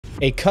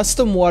A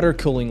custom water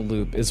cooling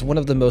loop is one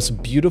of the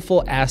most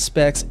beautiful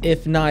aspects,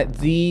 if not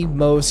the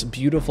most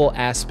beautiful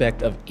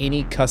aspect of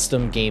any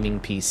custom gaming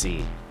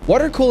PC.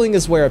 Water cooling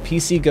is where a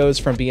PC goes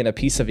from being a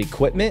piece of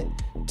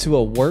equipment to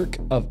a work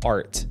of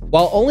art.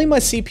 While only my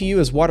CPU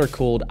is water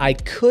cooled, I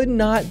could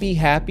not be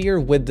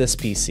happier with this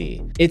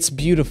PC. It's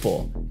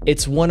beautiful,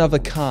 it's one of a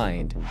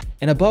kind,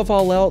 and above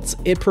all else,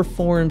 it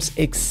performs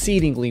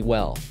exceedingly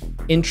well.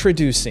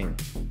 Introducing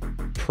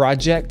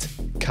Project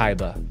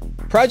Kaiba.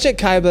 Project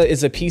Kaiba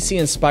is a PC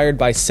inspired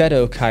by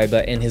Seto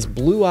Kaiba and his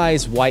Blue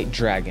Eyes White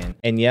Dragon.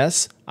 And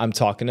yes, I'm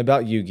talking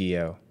about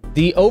Yu-Gi-Oh!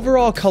 The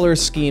overall color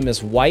scheme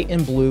is white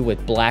and blue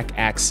with black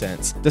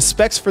accents. The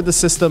specs for the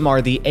system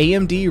are the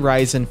AMD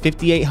Ryzen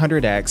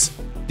 5800X,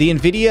 the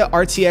Nvidia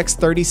RTX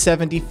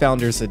 3070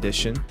 Founders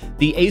Edition,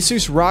 the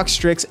Asus ROG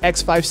Strix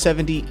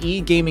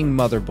X570E gaming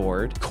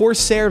motherboard,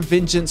 Corsair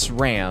Vengeance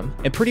RAM,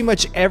 and pretty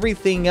much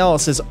everything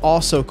else is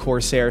also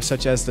Corsair,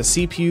 such as the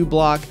CPU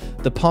block,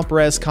 the pump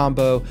res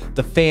combo,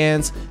 the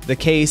fans, the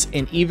case,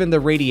 and even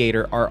the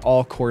radiator are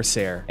all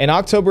Corsair. In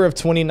October of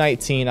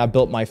 2019, I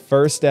built my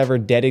first ever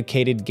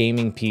dedicated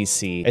gaming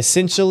PC.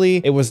 Essentially,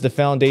 it was the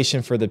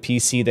foundation for the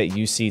PC that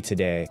you see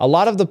today. A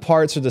lot of the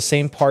parts are the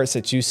same parts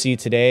that you see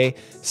today,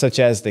 such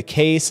as the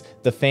case,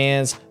 the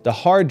fans, the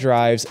hard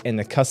drives, and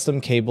the custom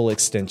cable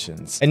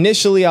extensions.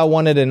 Initially, I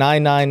wanted an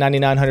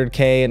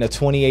i9-9900K and a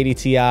 2080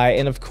 Ti,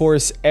 and of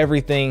course,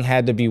 everything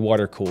had to be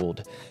water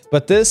cooled.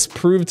 But this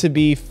proved to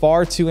be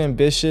far too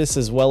ambitious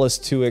as well as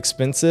too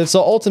expensive. So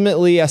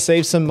ultimately, I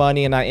saved some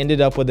money and I ended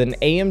up with an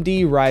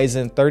AMD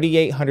Ryzen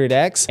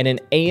 3800X and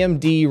an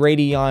AMD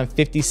Radeon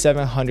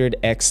 5700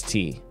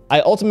 XT. I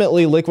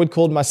ultimately liquid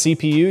cooled my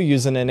CPU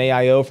using an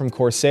AIO from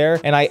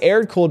Corsair, and I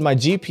air cooled my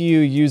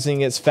GPU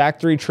using its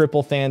factory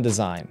triple fan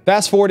design.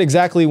 Fast forward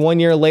exactly 1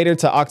 year later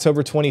to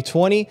October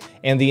 2020,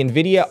 and the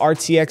Nvidia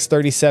RTX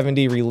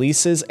 3070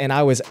 releases, and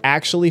I was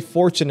actually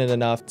fortunate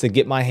enough to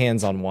get my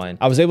hands on one.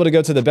 I was able to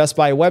go to the Best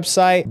Buy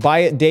website,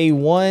 buy it day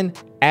one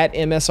at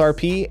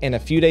MSRP, and a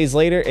few days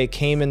later, it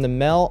came in the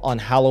mail on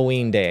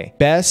Halloween Day.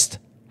 Best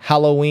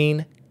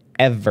Halloween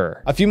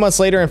ever. A few months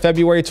later in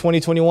February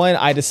 2021,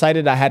 I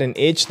decided I had an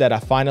itch that I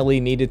finally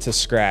needed to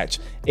scratch.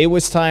 It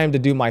was time to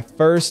do my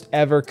first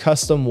ever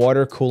custom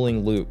water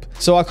cooling loop.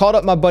 So I called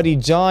up my buddy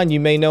John, you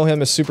may know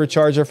him as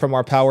Supercharger from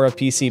our Power Up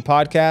PC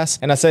podcast,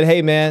 and I said,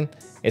 hey man,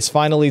 it's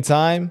finally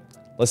time.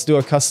 Let's do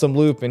a custom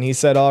loop. And he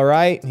said, all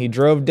right. He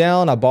drove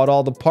down, I bought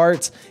all the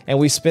parts, and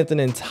we spent an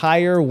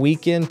entire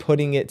weekend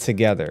putting it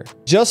together.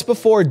 Just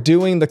before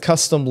doing the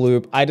custom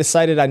loop, I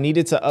decided I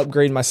needed to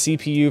upgrade my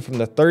CPU from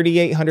the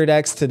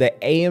 3800X to the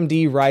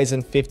AMD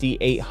Ryzen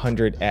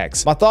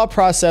 5800X. My thought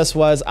process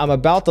was, I'm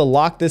about to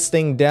lock this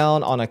thing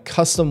down on a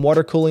custom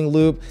water cooling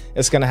loop.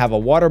 It's gonna have a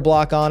water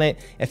block on it.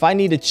 If I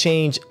need to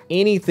change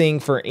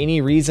anything for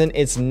any reason,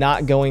 it's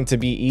not going to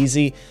be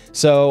easy.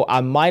 So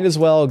I might as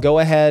well go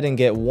ahead and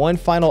get one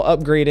final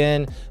upgrade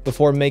in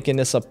before making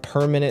this a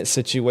permanent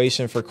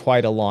situation for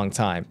quite a long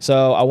time.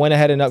 So I went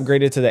ahead and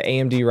upgraded to the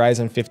AMD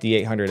Ryzen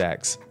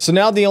 5800X. So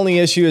now the only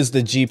issue is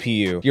the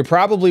GPU. You're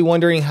probably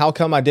wondering how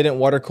come I didn't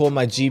water cool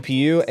my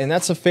GPU, and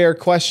that's a fair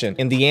question.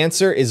 And the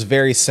answer is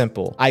very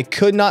simple. I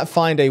could not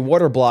find a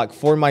water block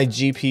for my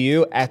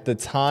GPU at the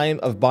time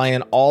of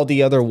buying all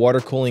the other water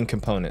cooling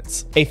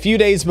components. A few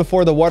days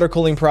before the water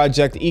cooling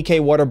project, EK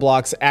Water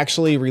Blocks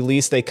actually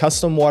released a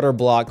custom water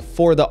block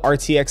for the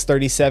RTX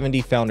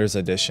 3070 Founders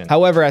Edition.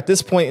 However, at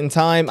this point in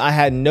time, I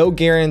had no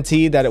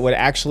guarantee that it would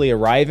actually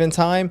arrive in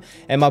time,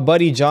 and my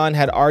buddy John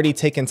had already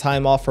taken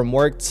time off from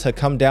work to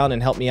come down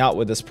and help me out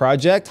with this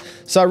project,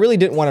 so I really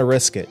didn't want to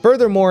risk it.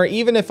 Furthermore,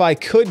 even if I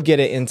could get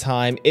it in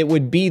time, it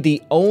would be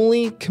the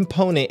only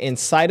component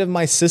inside of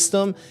my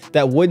system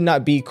that would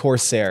not be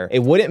Corsair. It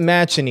wouldn't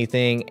match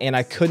anything, and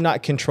I could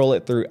not control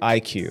it through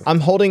iCUE.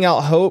 I'm holding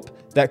out hope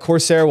that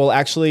Corsair will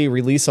actually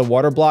release a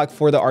water block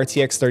for the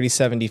RTX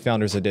 3070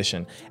 Founders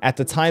Edition. At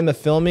the time of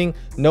filming,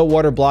 no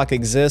water block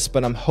exists,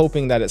 but I'm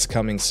hoping that it's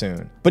coming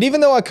soon. But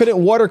even though I couldn't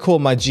water cool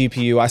my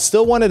GPU, I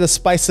still wanted to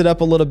spice it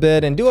up a little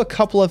bit and do a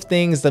couple of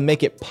things to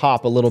make it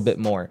pop a little bit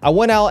more. I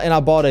went out and I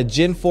bought a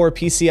Gen 4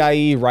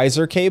 PCIe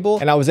riser cable,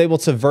 and I was able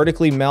to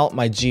vertically mount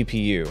my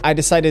GPU. I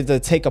decided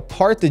to take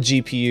apart the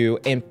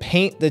GPU and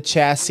paint the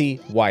chassis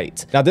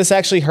white. Now this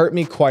actually hurt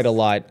me quite a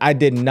lot. I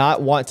did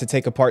not want to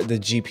take apart the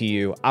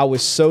GPU. I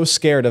was so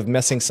scared of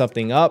messing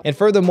something up, and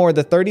furthermore,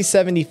 the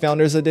 3070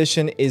 Founders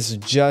Edition is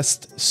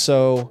just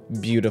so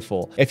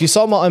beautiful. If you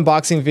saw my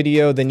unboxing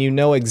video, then you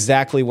know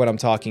exactly what I'm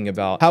talking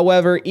about.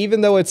 However,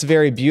 even though it's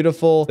very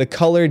beautiful, the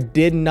color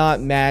did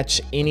not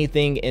match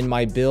anything in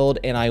my build,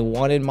 and I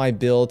wanted my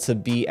build to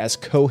be as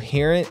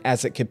coherent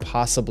as it could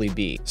possibly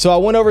be. So I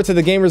went over to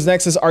the Gamers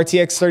Nexus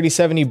RTX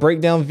 3070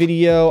 breakdown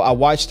video. I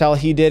watched how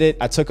he did it.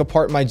 I took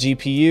apart my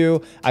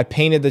GPU. I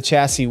painted the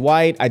chassis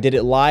white. I did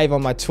it live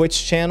on my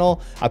Twitch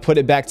channel. I put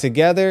it back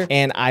together,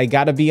 and I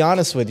gotta be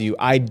honest with you,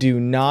 I do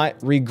not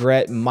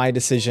regret my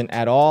decision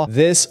at all.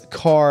 This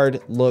card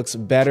looks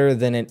better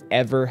than it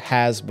ever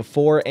has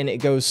before, and it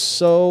goes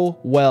so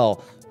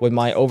well with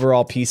my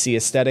overall PC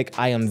aesthetic.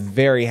 I am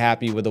very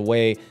happy with the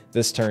way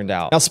this turned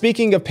out. Now,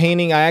 speaking of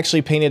painting, I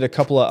actually painted a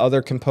couple of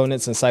other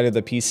components inside of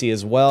the PC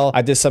as well.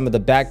 I did some of the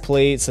back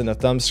plates and the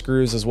thumb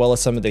screws, as well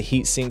as some of the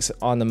heat sinks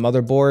on the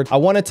motherboard. I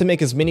wanted to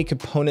make as many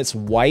components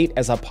white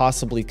as I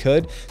possibly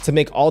could to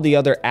make all the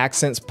other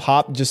accents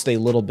pop just a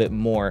little bit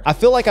more. I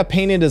feel like I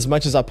painted as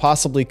much as I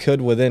possibly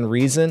could within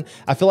reason.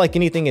 I feel like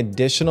anything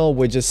additional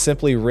would just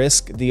simply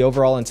risk the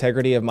overall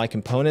integrity of my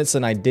components,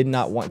 and I did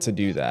not want to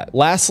do that.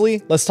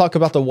 Lastly, let's talk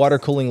about the water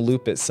cooling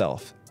loop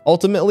itself.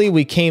 Ultimately,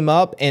 we came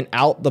up and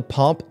out the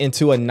pump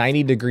into a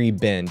 90-degree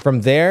bend.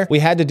 From there, we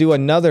had to do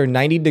another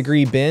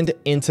 90-degree bend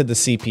into the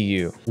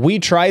CPU. We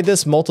tried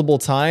this multiple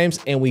times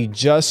and we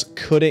just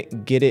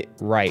couldn't get it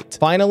right.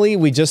 Finally,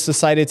 we just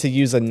decided to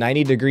use a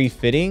 90-degree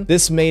fitting.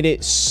 This made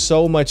it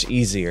so much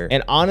easier.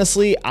 And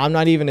honestly, I'm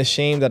not even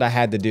ashamed that I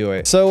had to do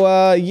it.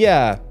 So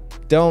yeah,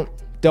 don't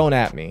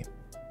at me.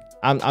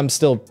 I'm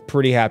still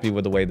pretty happy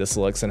with the way this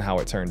looks and how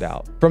it turned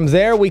out. From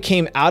there, we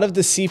came out of the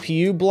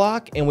CPU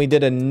block and we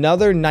did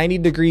another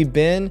 90-degree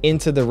bend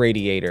into the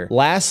radiator.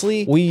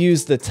 Lastly, we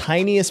used the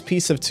tiniest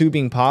piece of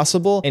tubing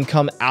possible and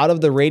come out of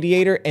the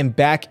radiator and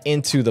back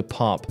into the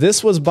pump.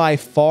 This was by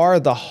far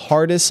the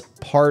hardest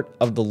part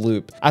of the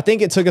loop. I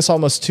think it took us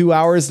almost 2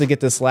 hours to get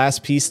this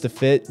last piece to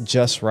fit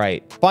just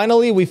right.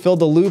 Finally, we filled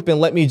the loop, and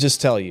let me just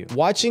tell you,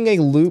 watching a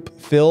loop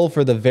fill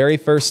for the very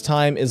first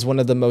time is one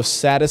of the most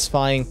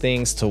satisfying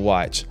things to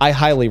watch. I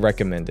highly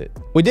recommend it.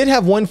 We did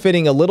have one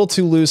fitting a little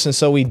too loose, and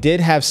so we did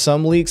have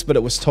some leaks, but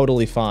it was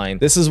totally fine.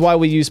 This is why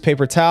we used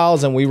paper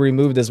towels and we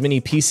removed as many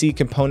PC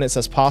components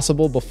as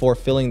possible before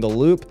filling the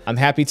loop. I'm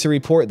happy to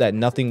report that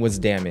nothing was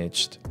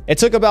damaged. It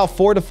took about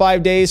 4 to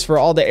 5 days for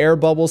all the air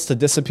bubbles to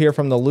disappear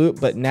from the loop,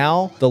 but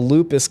now the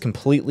loop is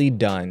completely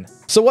done.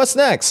 So what's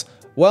next?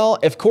 Well,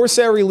 if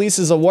Corsair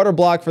releases a water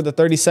block for the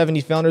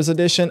 3070 Founders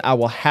Edition, I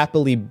will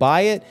happily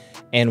buy it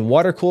and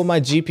water cool my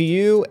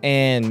GPU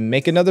and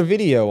make another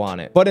video on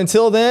it. But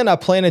until then, I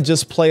plan to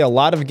just play a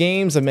lot of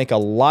games and make a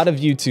lot of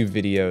YouTube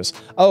videos.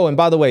 Oh, and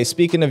by the way,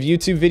 speaking of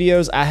YouTube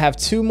videos, I have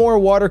 2 more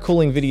water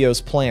cooling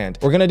videos planned.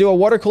 We're gonna do a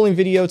water cooling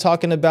video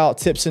talking about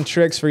tips and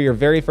tricks for your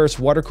very first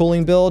water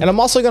cooling build. And I'm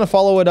also gonna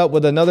follow it up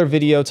with another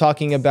video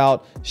talking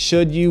about,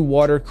 should you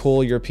water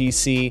cool your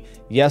PC?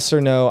 Yes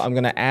or no? I'm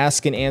gonna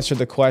ask and answer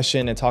the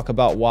question and talk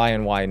about why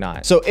and why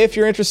not. So if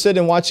you're interested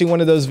in watching one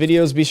of those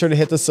videos, be sure to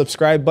hit the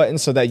subscribe button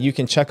so that you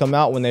can check them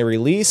out when they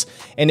release.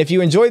 And if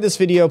you enjoyed this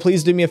video,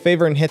 please do me a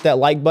favor and hit that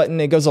like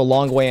button. It goes a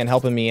long way in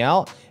helping me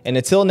out. And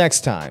until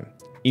next time,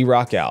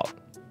 E-Rock out.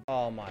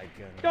 Oh my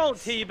goodness. Don't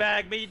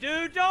teabag me,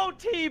 dude. Don't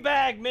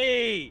teabag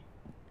me.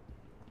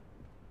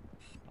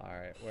 All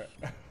right.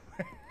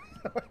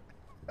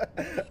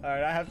 All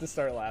right, I have to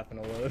start laughing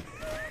a little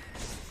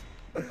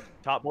bit.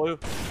 Top blue.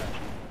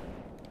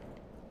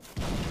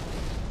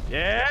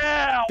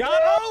 Yeah!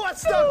 Got, oh, I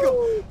stuck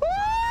him!